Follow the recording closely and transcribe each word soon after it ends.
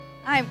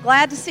I am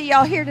glad to see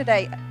y'all here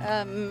today.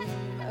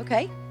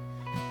 Okay.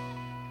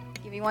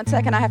 Give me 1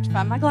 second. I have to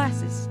find my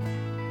glasses.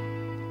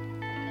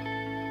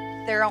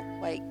 They're on.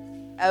 Wait.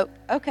 Oh,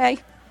 okay.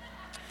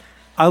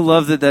 I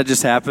love that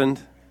just happened.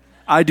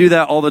 I do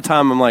that all the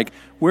time. I'm like,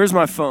 where's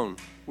my phone?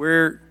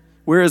 Where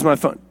is my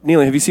phone?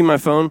 Neely, have you seen my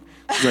phone?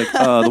 She's like,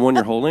 the one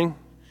you're holding?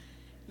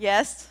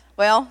 Yes.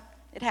 Well,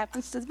 it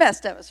happens to the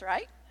best of us,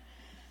 right?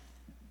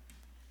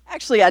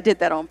 Actually, I did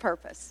that on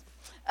purpose.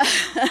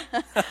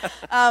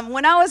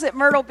 When I was at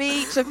Myrtle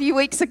Beach a few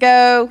weeks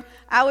ago,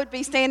 I would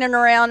be standing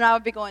around and I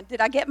would be going,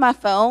 did I get my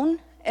phone?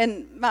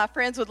 And my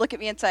friends would look at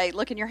me and say,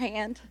 look in your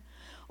hand.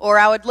 Or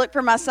I would look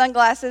for my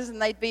sunglasses and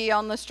they'd be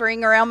on the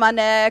string around my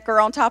neck or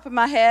on top of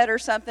my head or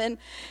something.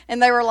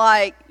 And they were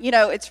like,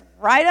 it's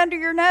right under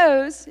your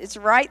nose. It's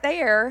right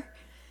there.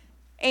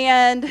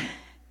 And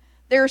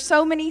there are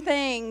so many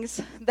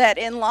things that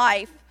in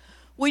life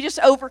we just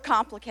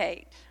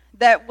overcomplicate,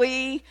 that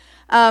we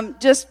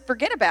just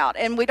forget about,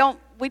 and we don't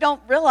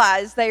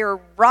realize they are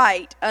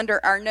right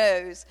under our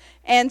nose.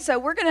 And so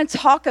we're going to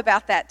talk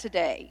about that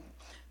today.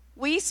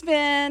 We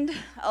spend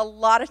a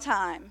lot of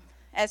time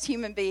as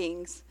human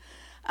beings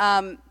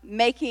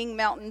making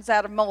mountains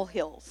out of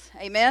molehills.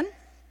 Amen?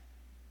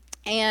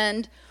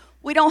 And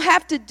we don't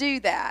have to do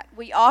that.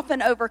 We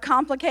often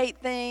overcomplicate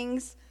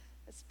things,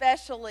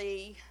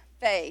 especially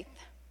faith.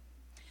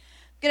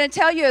 I'm going to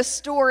tell you a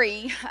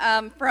story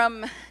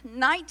from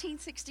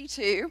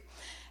 1962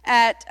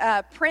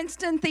 at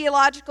Princeton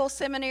Theological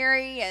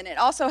Seminary, and it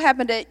also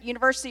happened at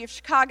University of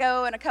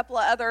Chicago and a couple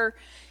of other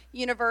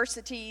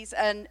universities,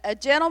 and a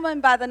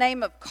gentleman by the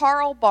name of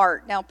Karl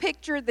Barth. Now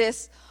picture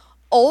this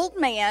old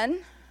man,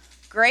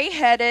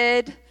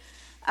 gray-headed,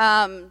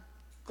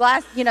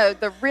 glass,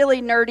 the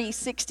really nerdy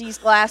 60s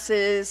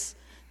glasses,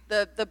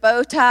 the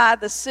bow tie,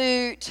 the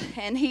suit,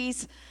 and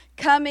he's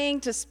coming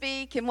to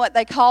speak in what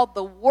they called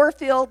the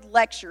Warfield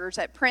Lectures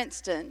at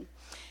Princeton.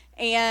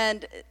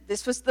 And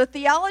this was the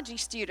theology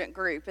student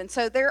group. And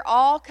so they're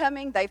all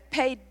coming. They've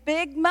paid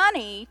big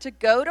money to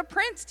go to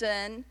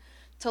Princeton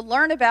to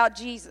learn about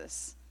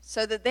Jesus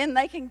so that then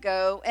they can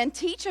go and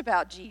teach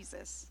about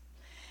Jesus.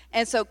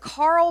 And so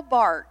Karl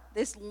Barth,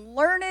 this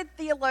learned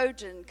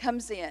theologian,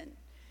 comes in.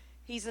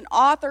 He's an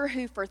author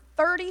who for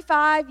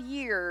 35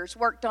 years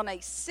worked on a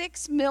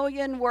 6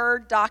 million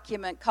word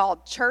document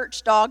called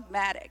Church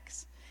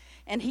Dogmatics.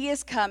 And he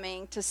is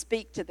coming to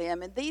speak to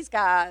them. And these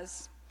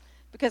guys,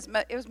 because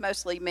it was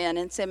mostly men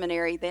in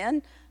seminary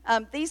then,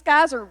 these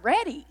guys are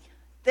ready.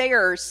 They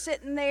are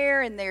sitting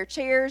there in their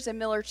chairs in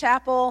Miller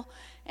Chapel,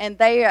 and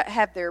they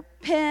have their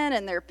pen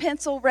and their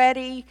pencil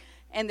ready,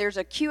 and there's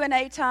a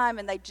Q&A time,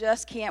 and they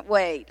just can't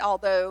wait.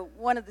 Although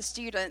one of the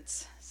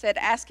students said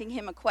asking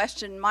him a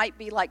question might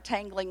be like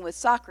tangling with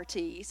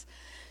Socrates.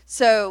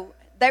 So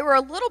they were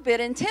a little bit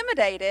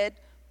intimidated,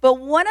 but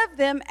one of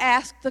them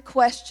asked the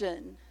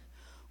question,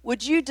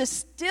 would you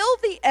distill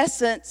the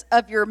essence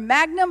of your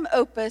magnum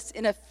opus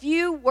in a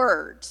few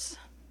words?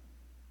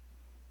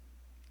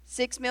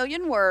 6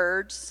 million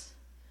words,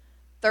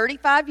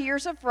 35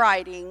 years of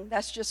writing,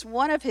 that's just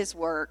one of his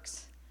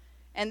works,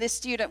 and this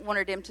student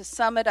wanted him to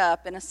sum it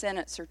up in a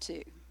sentence or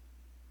two.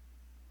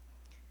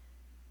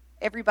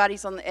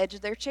 Everybody's on the edge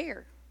of their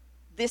chair.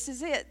 This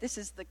is it. This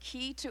is the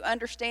key to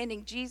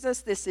understanding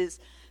Jesus.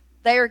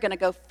 They are going to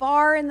go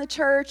far in the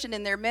church and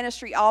in their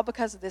ministry all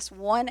because of this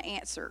one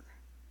answer.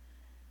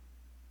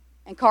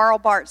 And Karl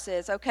Barth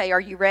says, okay,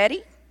 are you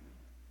ready?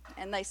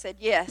 And they said,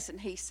 yes.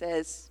 And he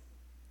says,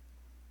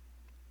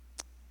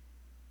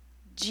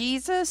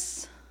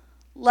 Jesus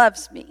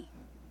loves me.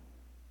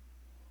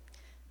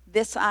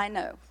 This I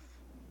know.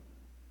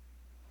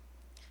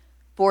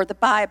 For the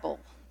Bible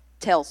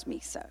tells me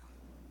so.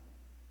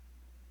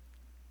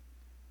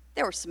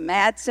 There were some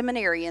mad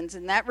seminarians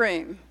in that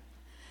room.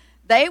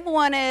 They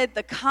wanted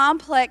the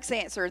complex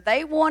answer.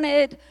 They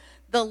wanted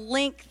the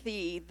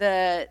lengthy,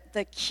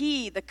 the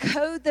key, the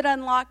code that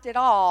unlocked it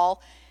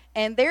all.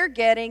 And they're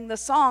getting the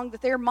song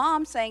that their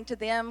mom sang to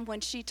them when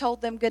she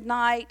told them good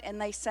night, and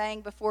they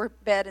sang before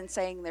bed and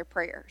saying their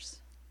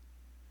prayers.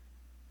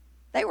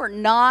 They were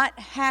not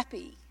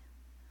happy.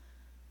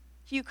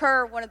 Hugh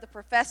Kerr, one of the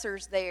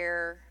professors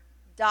there,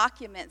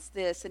 documents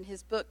this in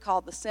his book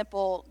called The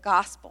Simple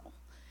Gospel.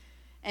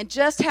 And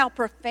just how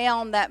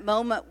profound that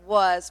moment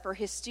was for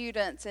his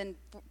students and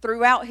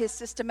throughout his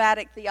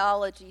systematic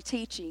theology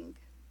teaching.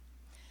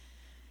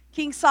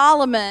 King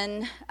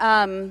Solomon,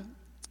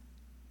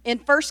 in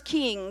 1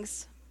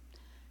 Kings,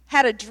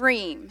 had a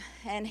dream.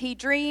 And he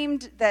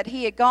dreamed that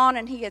he had gone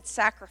and he had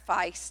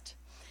sacrificed.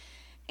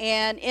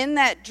 And in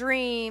that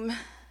dream,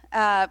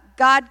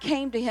 God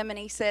came to him and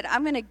he said,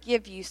 I'm going to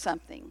give you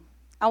something.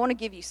 I want to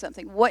give you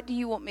something. What do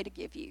you want me to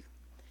give you? And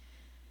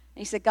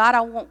he said, God,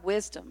 I want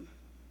wisdom.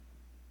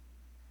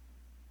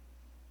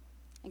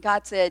 And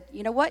God said,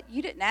 you know what?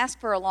 You didn't ask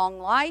for a long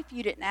life.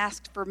 You didn't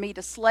ask for me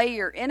to slay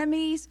your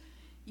enemies.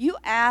 You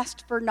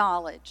asked for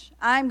knowledge.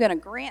 I'm going to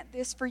grant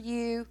this for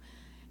you.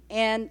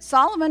 And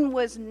Solomon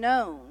was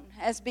known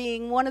as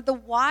being one of the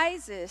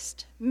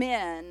wisest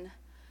men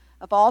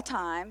of all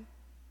time.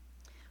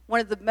 one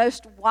of the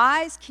most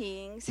wise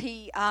kings.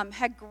 He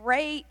had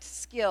great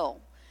skill.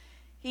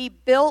 He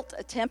built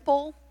a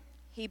temple.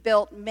 He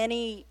built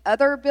many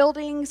other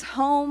buildings,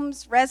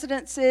 homes,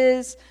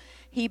 residences.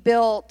 He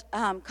built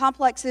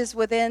complexes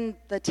within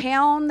the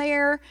town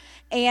there.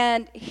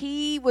 And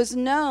he was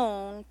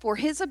known for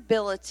his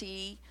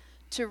ability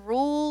to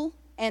rule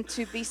and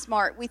to be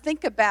smart. We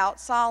think about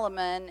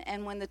Solomon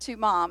and when the two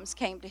moms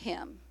came to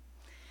him.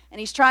 And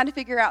he's trying to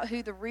figure out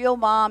who the real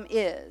mom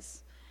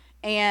is.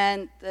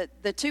 And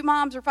the two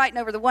moms are fighting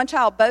over the one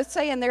child, both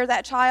saying they're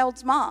that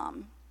child's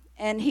mom.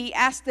 And he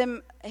asked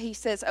them, he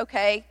says,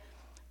 okay,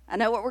 I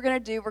know what we're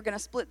going to do. We're going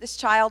to split this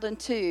child in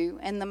two.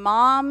 And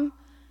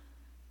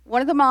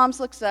one of the moms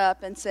looks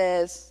up and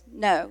says,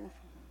 no,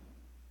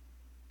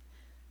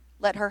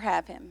 let her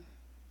have him.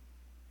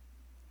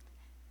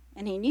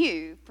 And he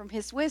knew from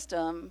his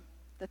wisdom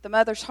that the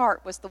mother's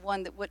heart was the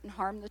one that wouldn't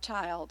harm the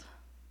child.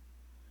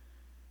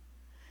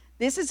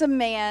 This is a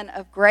man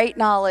of great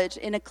knowledge.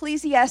 In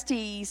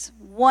Ecclesiastes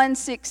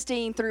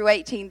 1:16 through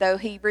 18, though,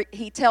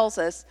 he tells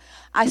us,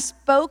 I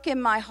spoke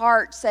in my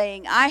heart,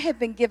 saying, I have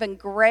been given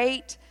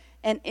great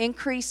and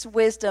increased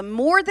wisdom,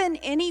 more than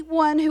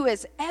anyone who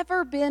has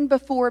ever been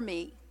before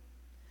me.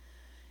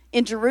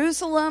 In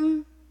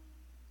Jerusalem,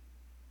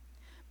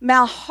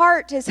 my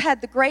heart has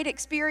had the great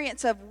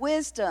experience of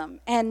wisdom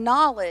and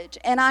knowledge,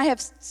 and I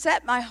have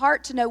set my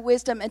heart to know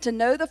wisdom and to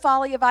know the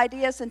folly of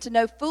ideas and to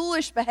know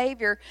foolish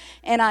behavior,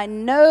 and I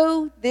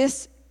know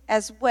this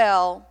as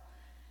well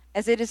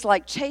as it is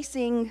like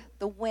chasing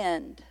the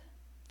wind.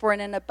 For in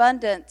an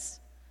abundance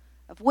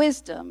of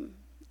wisdom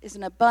is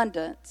an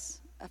abundance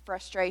of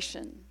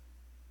frustration.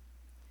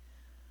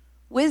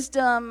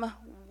 Wisdom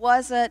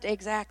wasn't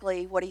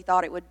exactly what he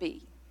thought it would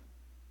be.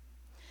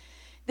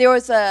 There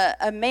was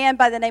a man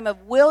by the name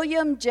of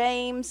William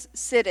James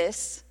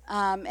Sidis,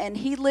 and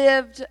he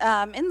lived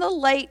in the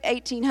late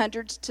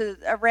 1800s to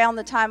around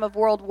the time of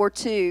World War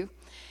II,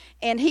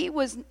 and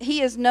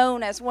he is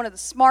known as one of the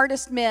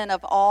smartest men of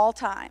all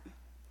time.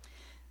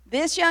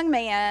 This young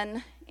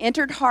man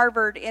entered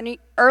Harvard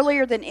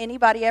earlier than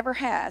anybody ever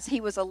has. He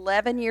was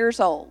 11 years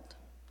old.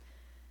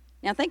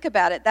 Now think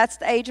about it. That's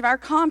the age of our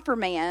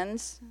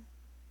confirmands.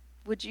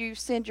 Would you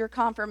send your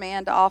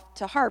confirmand off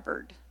to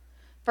Harvard,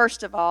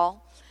 first of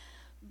all?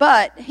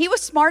 But he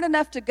was smart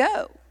enough to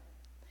go.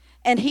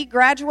 And he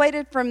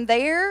graduated from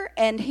there,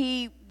 and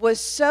he was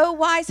so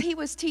wise, he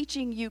was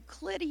teaching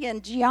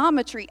Euclidean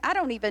geometry. I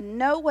don't even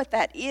know what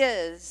that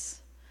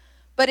is,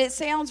 but it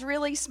sounds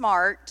really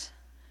smart.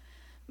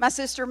 My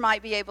sister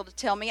might be able to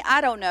tell me. I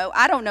don't know.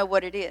 I don't know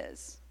what it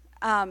is.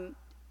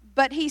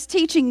 But he's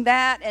teaching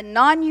that and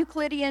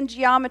non-Euclidean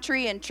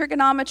geometry and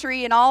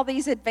trigonometry and all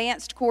these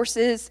advanced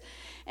courses.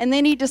 And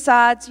then he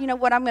decides, you know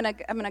what, I'm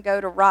gonna go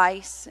to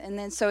Rice. And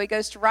then so he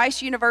goes to Rice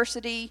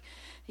University.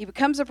 He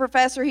becomes a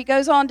professor. He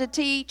goes on to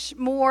teach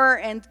more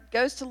and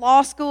goes to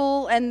law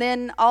school. And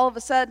then all of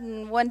a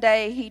sudden, one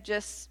day, he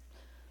just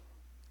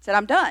said,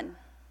 I'm done.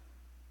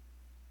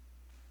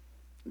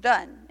 I'm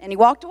done. And he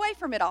walked away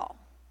from it all.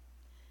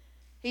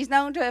 He's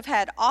known to have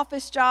had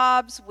office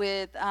jobs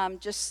with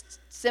just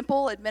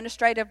simple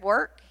administrative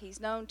work. He's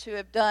known to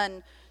have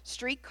done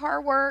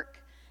streetcar work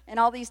and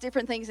all these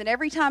different things. And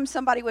every time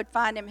somebody would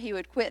find him, he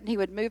would quit and he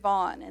would move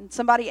on. And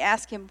somebody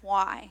asked him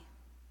why.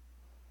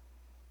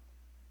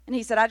 And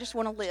he said, I just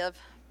want to live.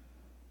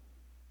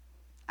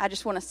 I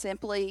just want to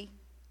simply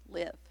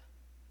live.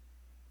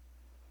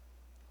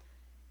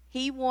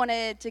 He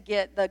wanted to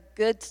get the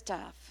good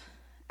stuff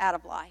out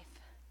of life.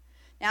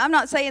 Now, I'm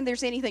not saying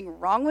there's anything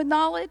wrong with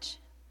knowledge,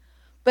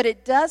 but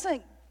it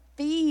doesn't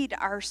feed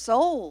our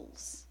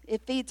souls.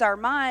 It feeds our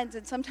minds,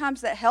 and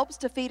sometimes that helps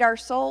to feed our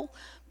soul,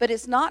 but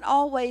it's not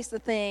always the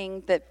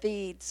thing that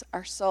feeds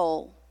our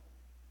soul.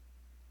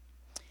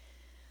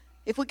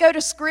 If we go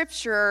to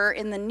Scripture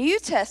in the New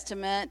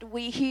Testament,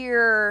 we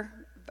hear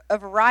a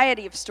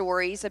variety of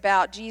stories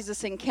about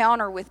Jesus'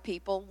 encounter with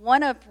people,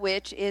 one of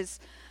which is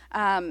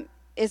a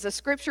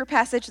Scripture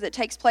passage that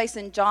takes place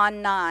in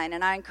John 9,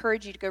 and I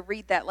encourage you to go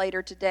read that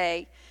later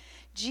today.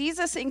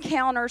 Jesus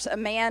encounters a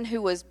man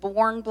who was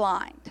born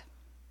blind.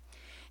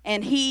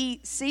 And he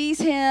sees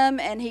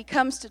him, and he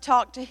comes to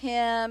talk to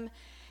him,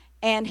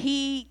 and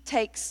he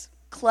takes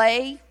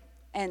clay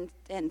and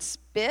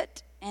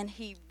spit, and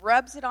he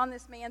rubs it on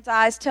this man's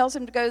eyes, tells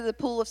him to go to the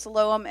pool of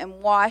Siloam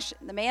and wash.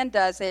 The man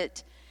does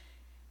it,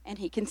 and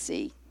he can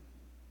see.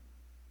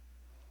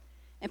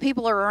 And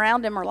people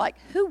around him are like,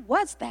 who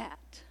was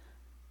that?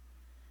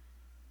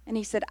 And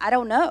he said, I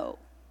don't know.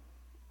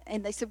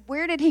 And they said,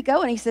 where did he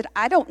go? And he said,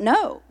 I don't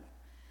know.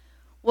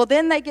 Well,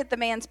 then they get the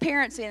man's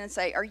parents in and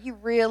say, are you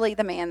really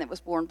the man that was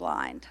born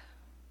blind?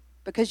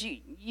 Because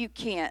you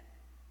can't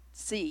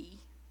see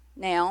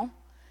now.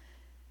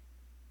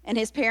 And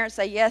his parents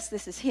say, yes,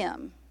 this is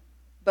him.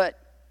 But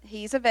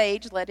he's of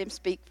age, let him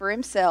speak for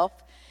himself.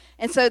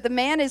 And so the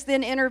man is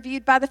then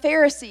interviewed by the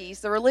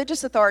Pharisees, the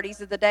religious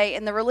authorities of the day.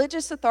 And the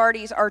religious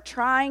authorities are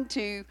trying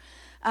to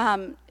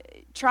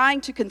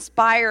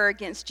conspire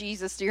against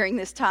Jesus during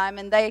this time.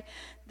 And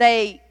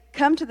they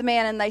come to the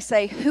man and they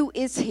say, who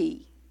is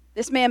he?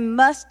 This man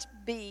must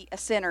be a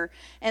sinner.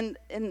 And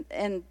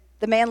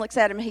the man looks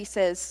at him and he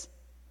says,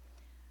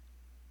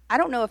 I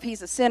don't know if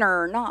he's a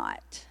sinner or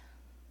not.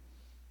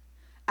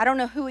 I don't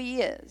know who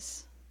he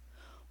is.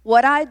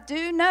 What I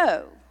do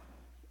know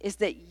is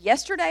that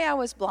yesterday I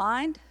was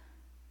blind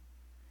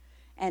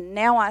and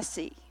now I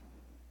see.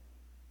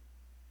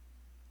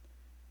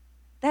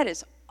 That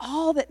is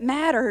all that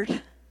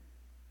mattered.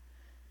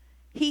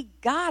 He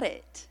got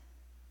it.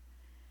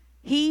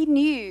 He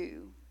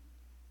knew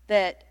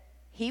that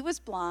he was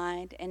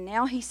blind and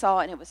now he saw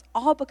it, and it was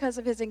all because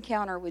of his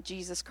encounter with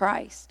Jesus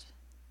Christ.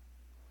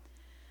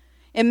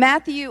 In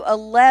Matthew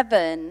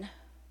 11,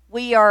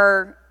 we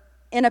are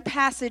in a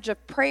passage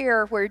of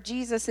prayer where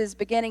Jesus is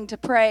beginning to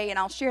pray, and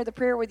I'll share the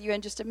prayer with you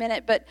in just a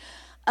minute, but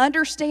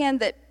understand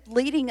that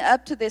leading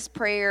up to this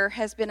prayer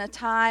has been a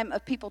time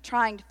of people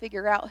trying to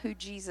figure out who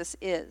Jesus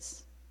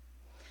is.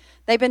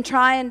 They've been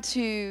trying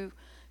to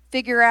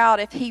figure out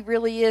if he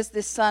really is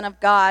this Son of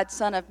God,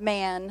 Son of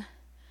Man.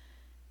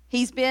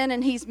 He's been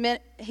and he's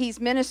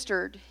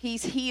ministered,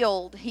 he's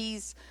healed,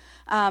 he's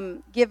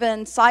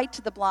given sight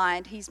to the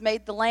blind, he's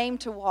made the lame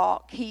to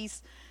walk,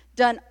 he's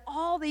done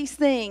all these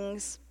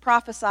things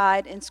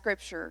prophesied in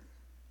Scripture.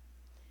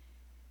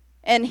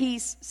 And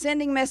he's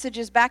sending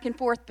messages back and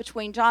forth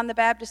between John the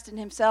Baptist and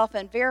himself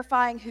and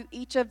verifying who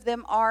each of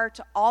them are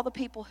to all the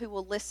people who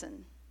will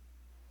listen.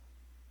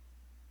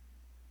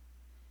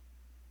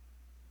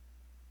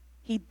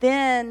 He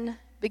then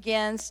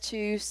begins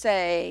to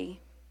say,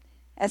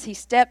 as he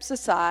steps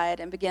aside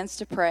and begins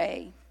to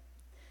pray,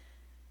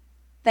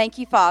 thank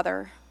you,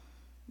 Father,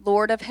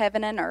 Lord of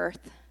heaven and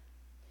earth.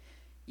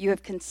 You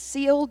have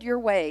concealed your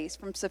ways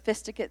from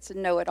sophisticates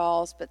and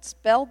know-it-alls, but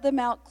spelled them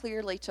out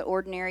clearly to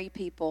ordinary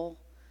people,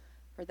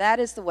 for that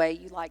is the way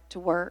you like to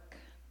work.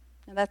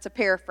 And that's a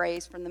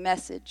paraphrase from the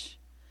Message.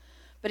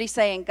 But he's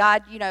saying,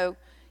 God,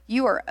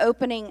 you are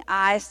opening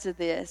eyes to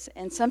this,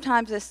 and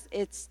sometimes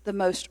it's the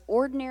most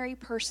ordinary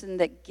person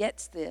that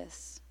gets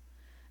this,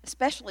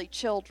 especially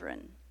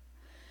children.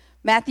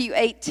 Matthew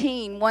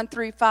 18, 1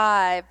 through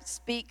 5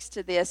 speaks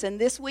to this. And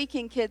this week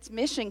in Kids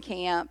Mission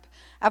Camp,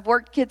 I've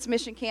worked Kids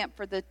Mission Camp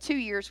for the 2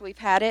 years we've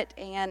had it,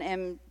 and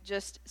am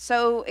just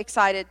so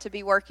excited to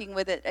be working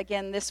with it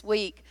again this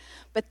week.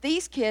 But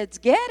these kids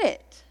get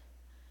it.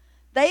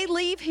 They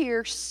leave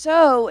here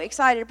so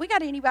excited. We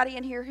got anybody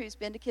in here who's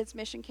been to Kids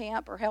Mission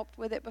Camp or helped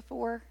with it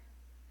before?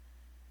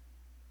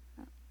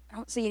 I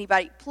don't see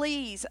anybody.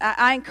 Please,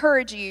 I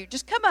encourage you,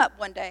 just come up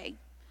one day.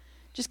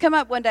 Just come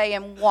up one day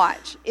and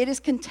watch. It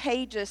is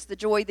contagious, the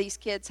joy these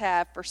kids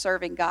have for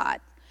serving God.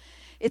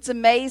 It's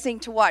amazing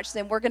to watch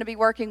them. We're going to be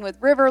working with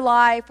River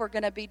Life. We're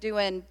going to be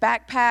doing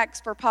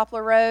backpacks for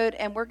Poplar Road,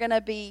 and we're going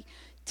to be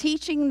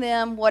teaching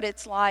them what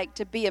it's like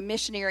to be a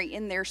missionary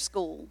in their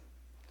school.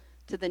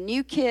 To the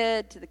new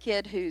kid, to the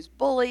kid who's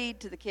bullied,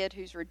 to the kid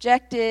who's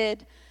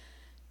rejected,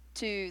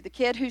 to the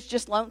kid who's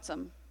just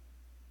lonesome.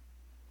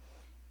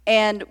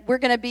 And we're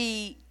going to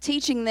be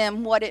teaching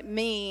them what it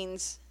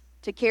means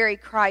to carry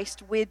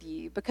Christ with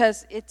you,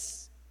 because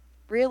it's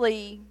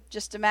really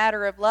just a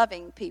matter of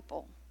loving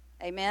people.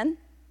 Amen?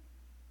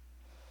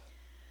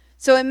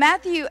 So in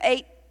Matthew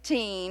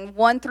 18,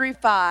 1 through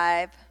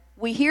 5,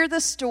 we hear the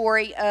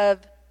story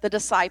of the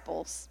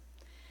disciples.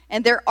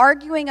 And they're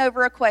arguing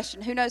over a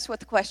question. Who knows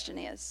what the question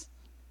is?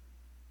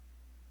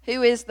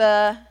 Who is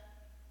the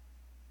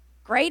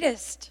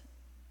greatest?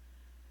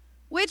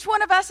 Which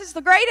one of us is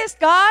the greatest,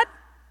 God?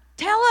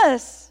 Tell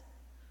us.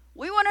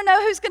 We want to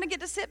know who's going to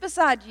get to sit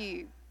beside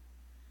you.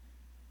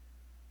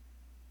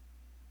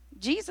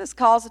 Jesus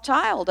calls a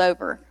child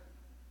over,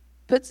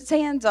 puts his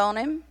hands on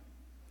him,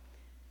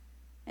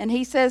 and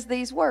he says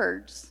these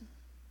words.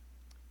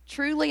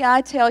 Truly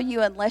I tell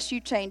you, unless you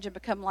change and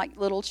become like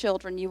little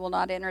children, you will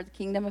not enter the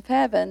kingdom of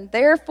heaven.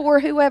 Therefore,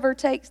 whoever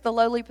takes the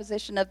lowly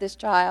position of this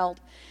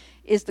child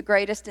is the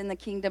greatest in the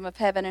kingdom of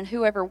heaven, and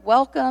whoever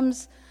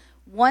welcomes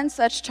one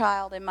such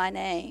child in my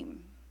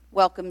name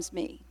welcomes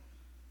me.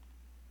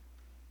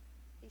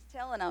 He's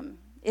telling them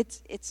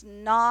it's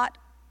not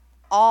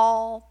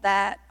all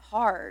that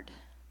hard.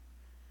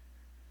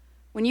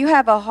 When you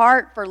have a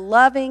heart for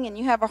loving and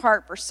you have a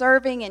heart for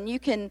serving, and you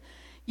can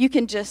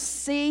just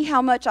see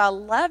how much I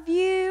love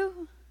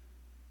you,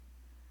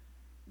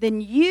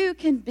 then you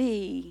can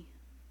be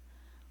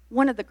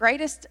one of the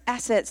greatest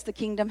assets the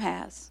kingdom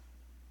has.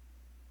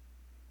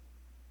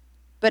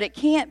 But it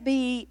can't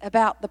be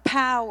about the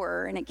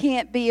power, and it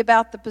can't be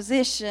about the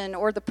position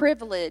or the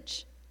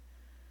privilege.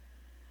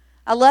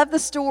 I love the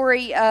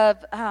story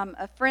of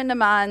a friend of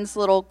mine's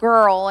little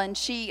girl, and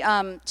she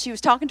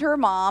was talking to her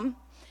mom.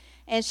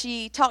 And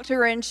she talked to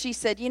her and she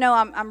said,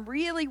 I'm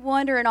really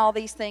wondering all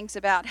these things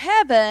about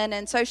heaven.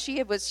 And so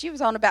she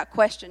was on about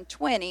question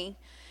 20.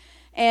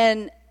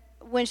 And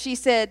when she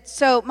said,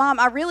 so Mom,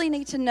 I really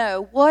need to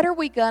know, what are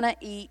we going to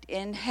eat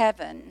in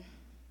heaven?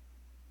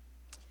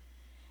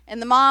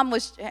 And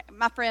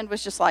my friend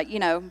was just like,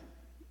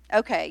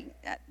 okay,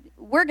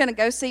 we're going to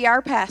go see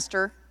our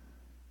pastor,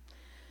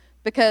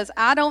 because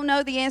I don't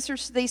know the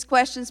answers to these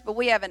questions, but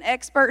we have an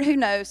expert who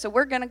knows. So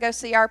we're going to go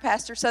see our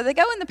pastor. So they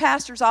go in the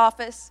pastor's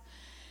office.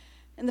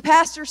 And the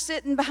pastor's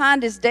sitting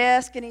behind his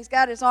desk, and he's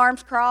got his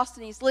arms crossed,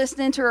 and he's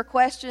listening to her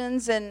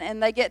questions,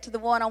 and they get to the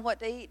one on what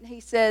to eat, and he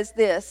says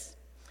this: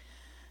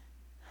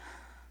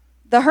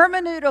 the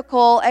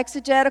hermeneutical,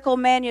 exegetical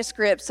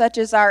manuscripts, such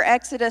as our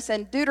Exodus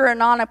and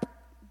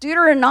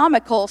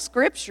Deuteronomical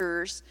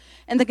scriptures,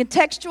 and the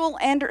contextual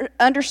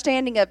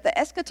understanding of the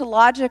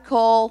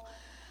eschatological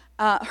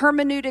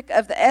hermeneutic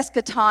of the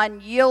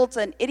eschaton yields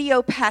an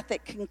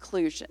idiopathic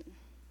conclusion.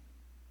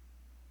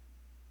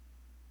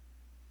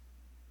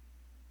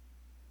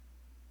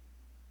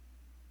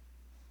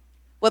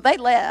 Well, they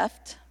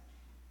left,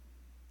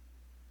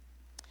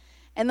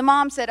 and the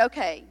mom said,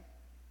 okay,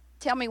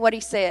 tell me what he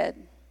said.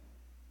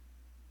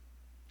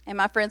 And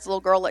my friend's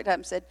little girl looked up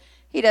and said,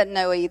 he doesn't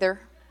know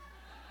either.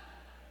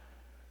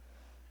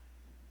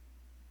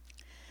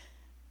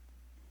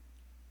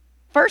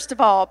 First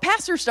of all,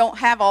 pastors don't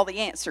have all the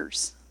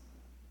answers.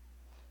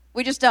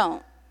 We just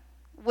don't.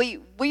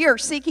 We are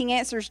seeking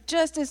answers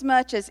just as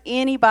much as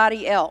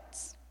anybody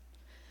else.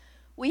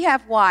 We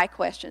have why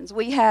questions.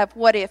 We have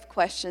what if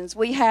questions.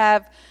 We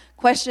have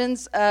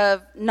questions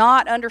of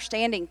not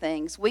understanding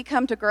things. We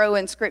come to grow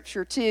in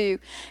Scripture too,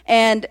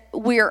 and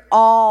we're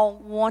all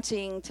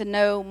wanting to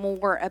know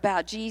more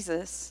about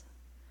Jesus.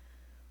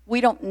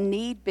 We don't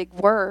need big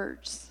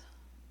words.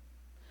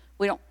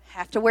 We don't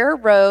have to wear a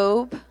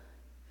robe.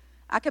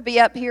 I could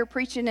be up here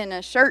preaching in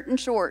a shirt and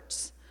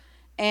shorts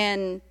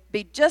and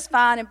be just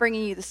fine and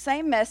bringing you the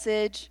same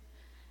message,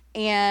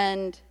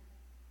 and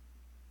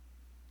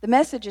the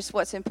message is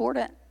what's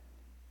important.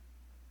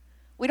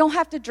 We don't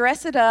have to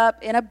dress it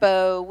up in a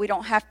bow. We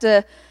don't have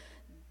to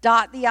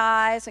dot the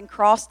I's and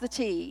cross the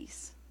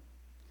T's.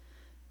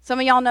 Some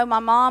of y'all know my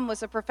mom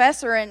was a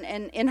professor, and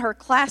in her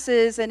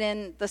classes and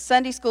in the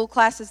Sunday school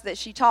classes that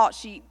she taught,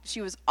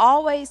 she was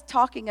always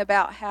talking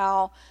about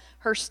how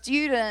her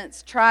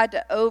students tried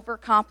to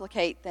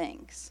overcomplicate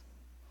things.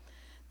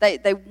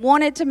 They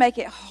wanted to make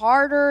it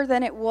harder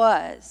than it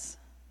was.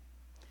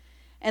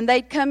 And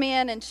they'd come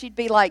in and she'd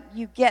be like,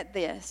 you get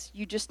this.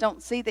 You just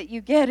don't see that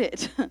you get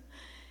it.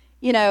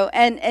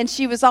 And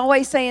she was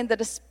always saying that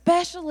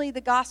especially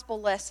the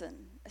gospel lesson,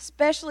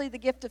 especially the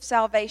gift of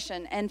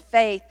salvation and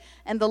faith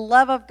and the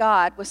love of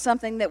God was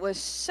something that was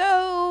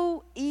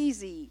so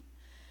easy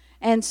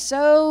and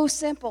so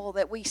simple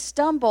that we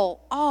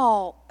stumble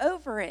all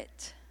over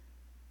it.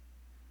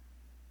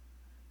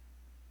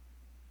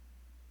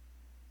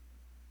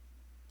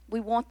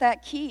 We want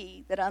that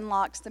key that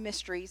unlocks the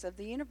mysteries of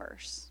the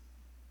universe.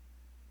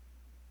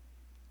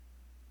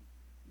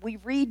 We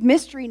read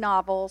mystery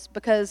novels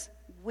because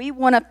we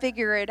want to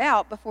figure it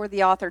out before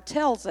the author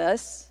tells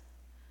us.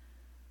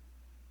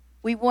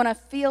 We want to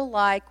feel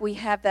like we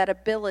have that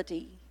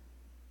ability.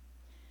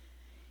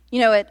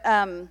 At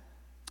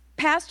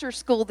pastor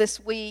school this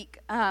week,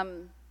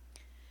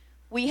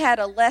 we had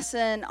a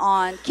lesson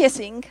on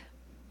kissing.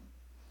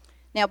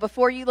 Now,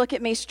 before you look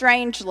at me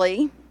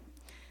strangely,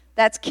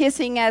 that's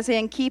kissing as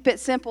in keep it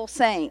simple,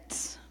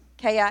 saints.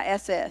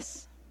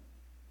 Kiss.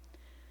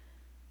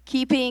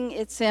 Keeping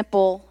it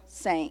simple,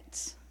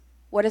 saints.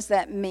 What does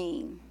that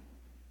mean?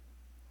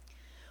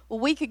 Well,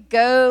 we could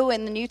go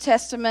in the New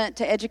Testament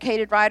to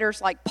educated writers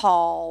like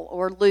Paul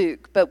or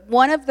Luke, but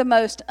one of the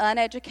most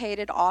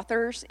uneducated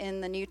authors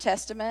in the New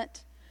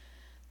Testament,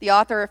 the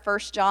author of 1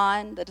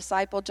 John, the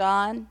disciple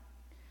John,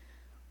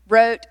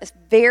 wrote a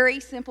very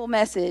simple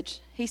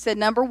message. He said,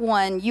 number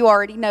one, you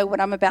already know what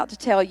I'm about to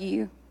tell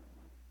you.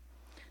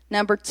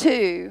 Number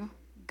two,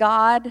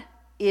 God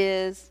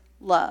is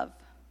love.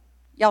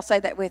 Y'all say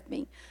that with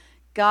me.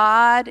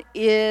 God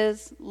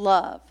is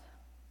love.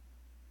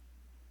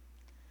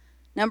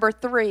 Number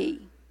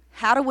three,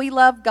 how do we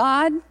love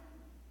God,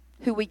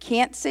 who we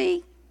can't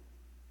see?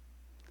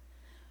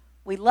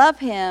 We love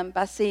Him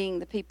by seeing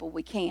the people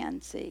we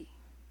can see.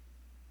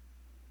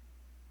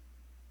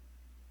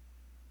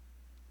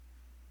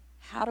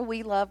 How do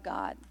we love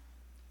God?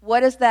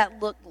 What does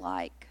that look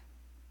like?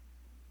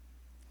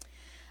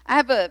 I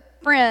have a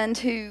friend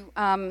who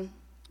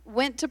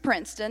went to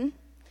Princeton,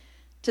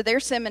 to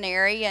their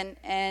seminary,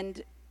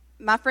 and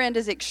my friend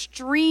is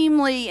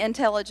extremely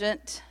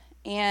intelligent,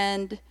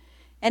 and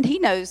he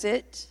knows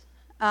it.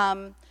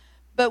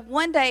 But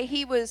one day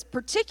he was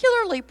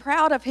particularly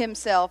proud of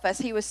himself as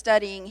he was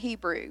studying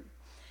Hebrew.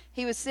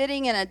 He was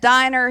sitting in a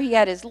diner. He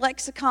had his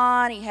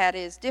lexicon. He had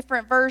his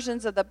different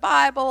versions of the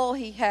Bible.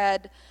 He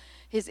had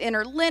his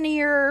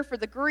interlinear for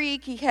the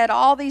Greek. He had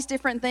all these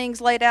different things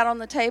laid out on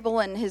the table,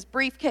 and his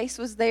briefcase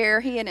was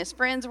there. He and his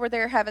friends were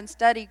there having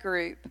study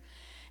group.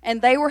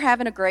 And they were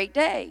having a great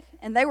day.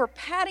 And they were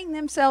patting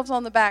themselves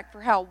on the back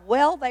for how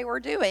well they were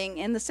doing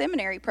in the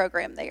seminary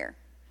program there.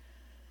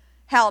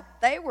 How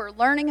they were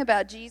learning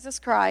about Jesus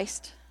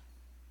Christ.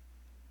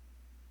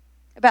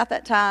 About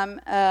that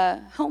time,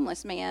 a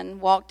homeless man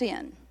walked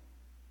in.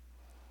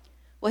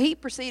 Well, he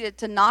proceeded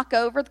to knock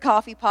over the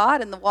coffee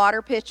pot and the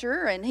water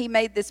pitcher, and he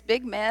made this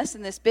big mess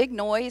and this big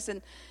noise.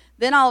 And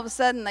then all of a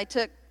sudden,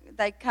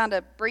 they kind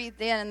of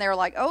breathed in, and they were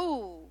like,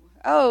 whoa.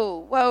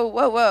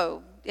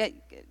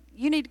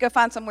 You need to go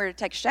find somewhere to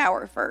take a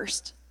shower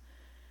first.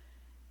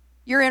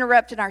 You're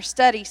interrupting our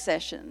study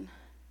session.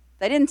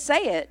 They didn't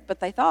say it, but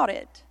they thought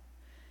it.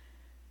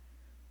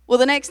 Well,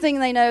 the next thing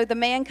they know, the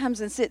man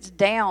comes and sits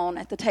down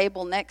at the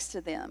table next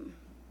to them.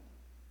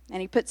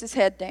 And he puts his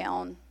head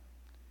down,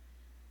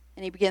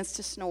 and he begins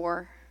to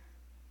snore.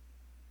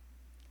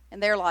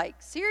 And they're like,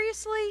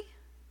 seriously?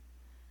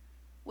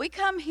 We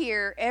come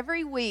here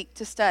every week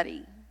to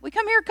study. We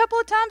come here a couple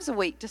of times a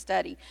week to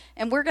study,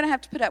 and we're going to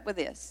have to put up with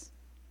this.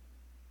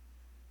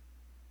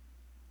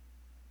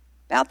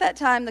 About that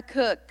time, the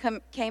cook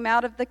came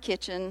out of the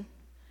kitchen,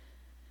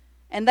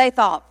 and they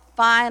thought,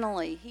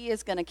 finally, he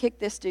is going to kick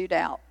this dude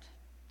out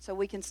so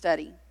we can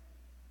study.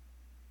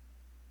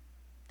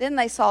 Then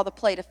they saw the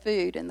plate of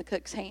food in the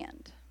cook's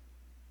hand.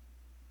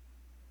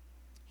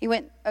 He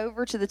went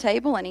over to the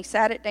table, and he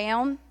sat it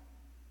down,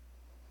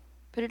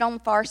 put it on the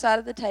far side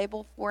of the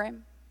table for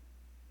him,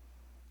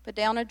 put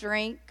down a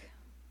drink,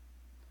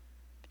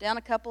 put down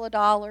a couple of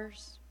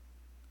dollars,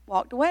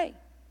 walked away.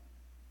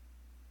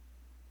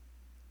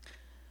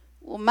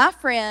 Well, my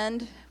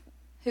friend,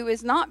 who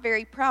is not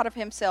very proud of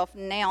himself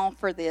now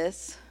for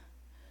this,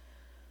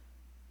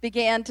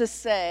 began to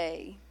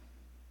say,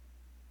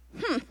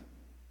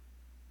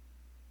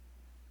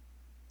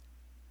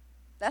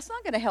 that's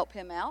not going to help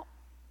him out.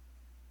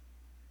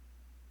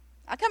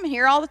 I come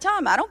here all the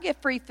time. I don't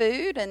get free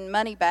food and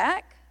money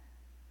back.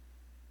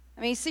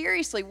 I mean,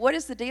 seriously, what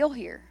is the deal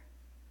here?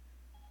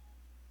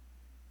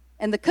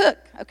 And the cook,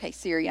 okay,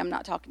 Siri, I'm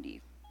not talking to you.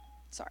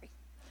 Sorry.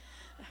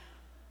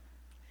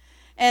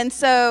 And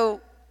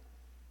so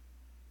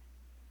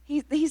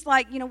he's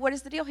like, what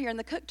is the deal here? And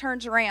the cook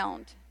turns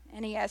around,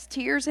 and he has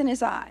tears in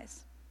his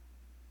eyes.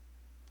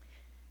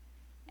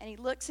 And he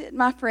looks at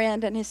my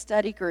friend and his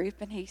study group,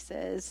 and he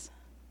says,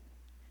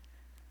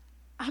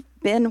 I've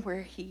been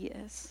where he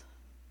is.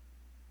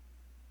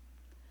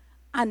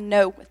 I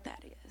know what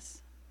that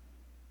is.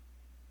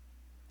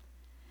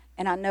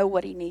 And I know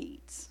what he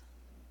needs.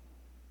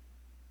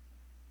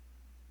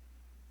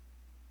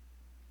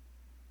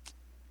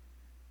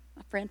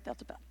 My friend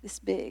felt about this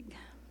big.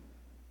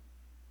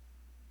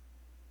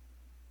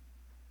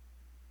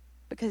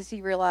 Because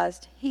he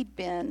realized he'd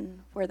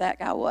been where that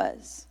guy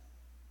was.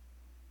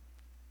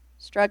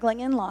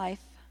 Struggling in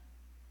life,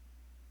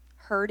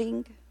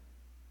 hurting,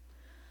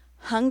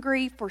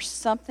 hungry for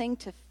something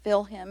to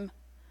fill him,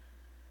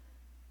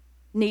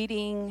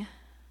 needing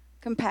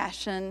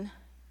compassion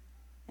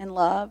and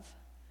love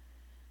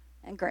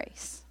and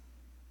grace.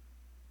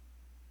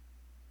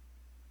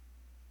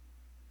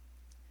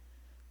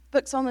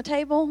 Books on the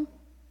table,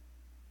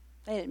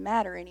 they didn't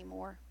matter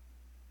anymore.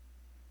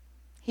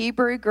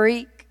 Hebrew,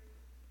 Greek,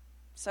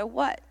 so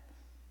what?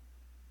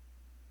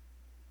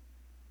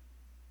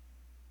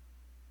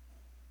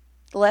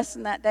 The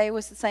lesson that day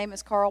was the same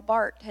as Karl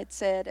Barth had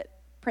said at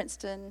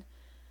Princeton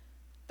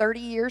 30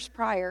 years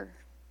prior.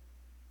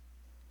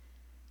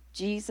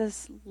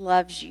 Jesus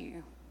loves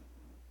you.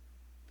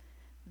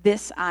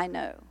 This I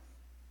know,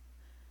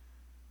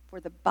 for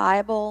the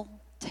Bible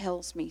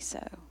tells me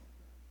so.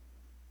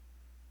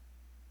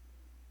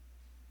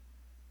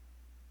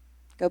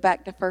 Go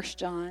back to 1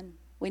 John.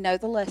 We know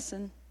the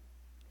lesson.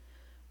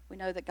 We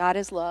know that God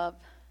is love,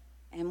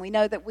 and we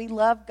know that we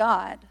love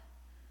God,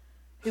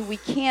 who we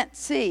can't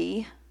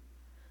see,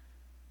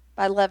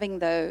 by loving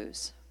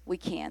those we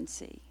can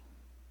see.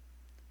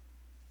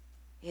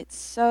 It's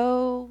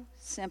so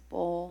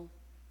simple,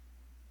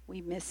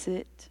 we miss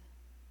it.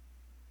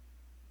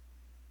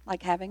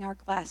 Like having our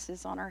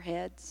glasses on our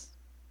heads.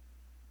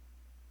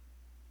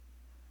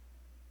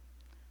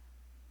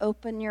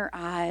 Open your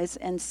eyes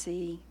and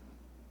see.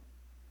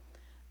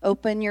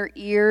 Open your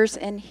ears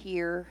and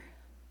hear.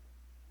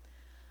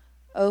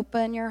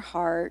 Open your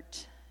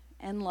heart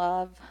and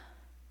love.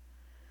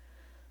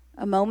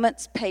 A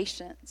moment's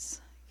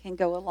patience can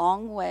go a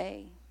long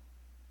way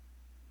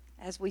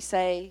as we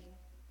say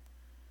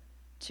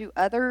to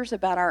others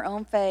about our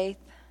own faith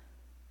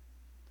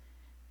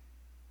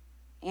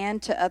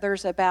and to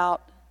others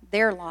about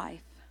their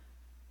life.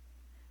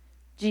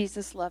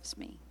 Jesus loves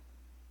me.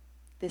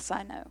 This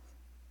I know,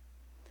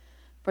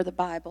 for the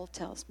Bible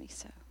tells me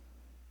so.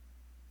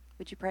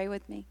 Would you pray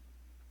with me?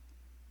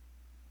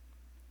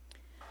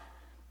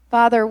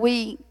 Father,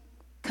 we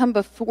come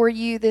before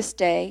you this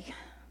day.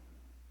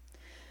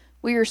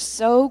 We are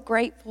so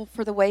grateful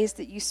for the ways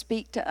that you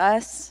speak to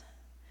us.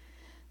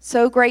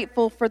 So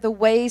grateful for the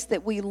ways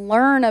that we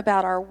learn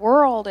about our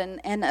world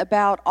and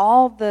about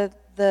all the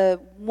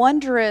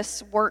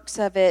wondrous works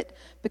of it,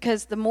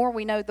 because the more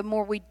we know, the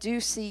more we do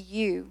see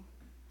you.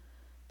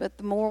 But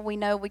the more we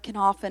know, we can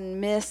often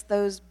miss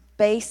those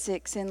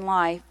basics in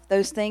life,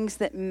 those things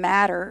that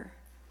matter,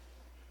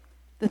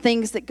 the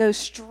things that go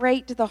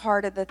straight to the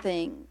heart of the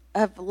thing,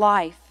 of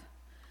life,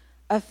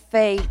 of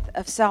faith,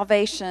 of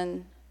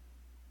salvation,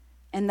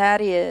 and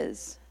that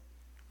is,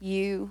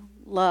 you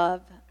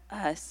love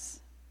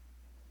us.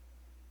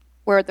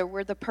 Whether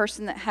we're the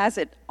person that has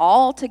it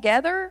all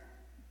together,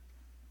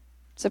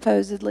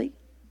 supposedly,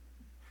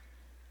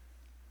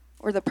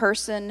 or the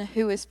person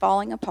who is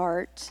falling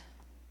apart,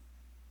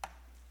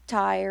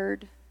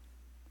 tired,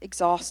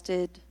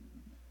 exhausted,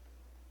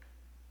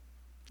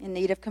 in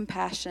need of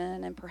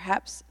compassion and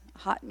perhaps a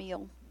hot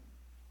meal.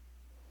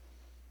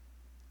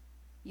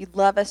 You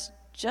love us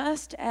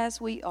just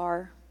as we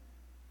are.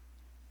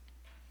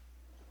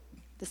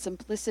 The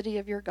simplicity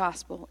of your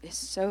gospel is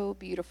so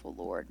beautiful,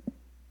 Lord.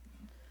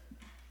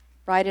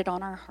 Write it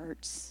on our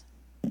hearts.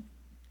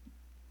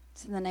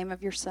 It's in the name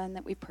of your Son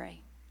that we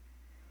pray.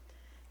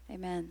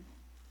 Amen.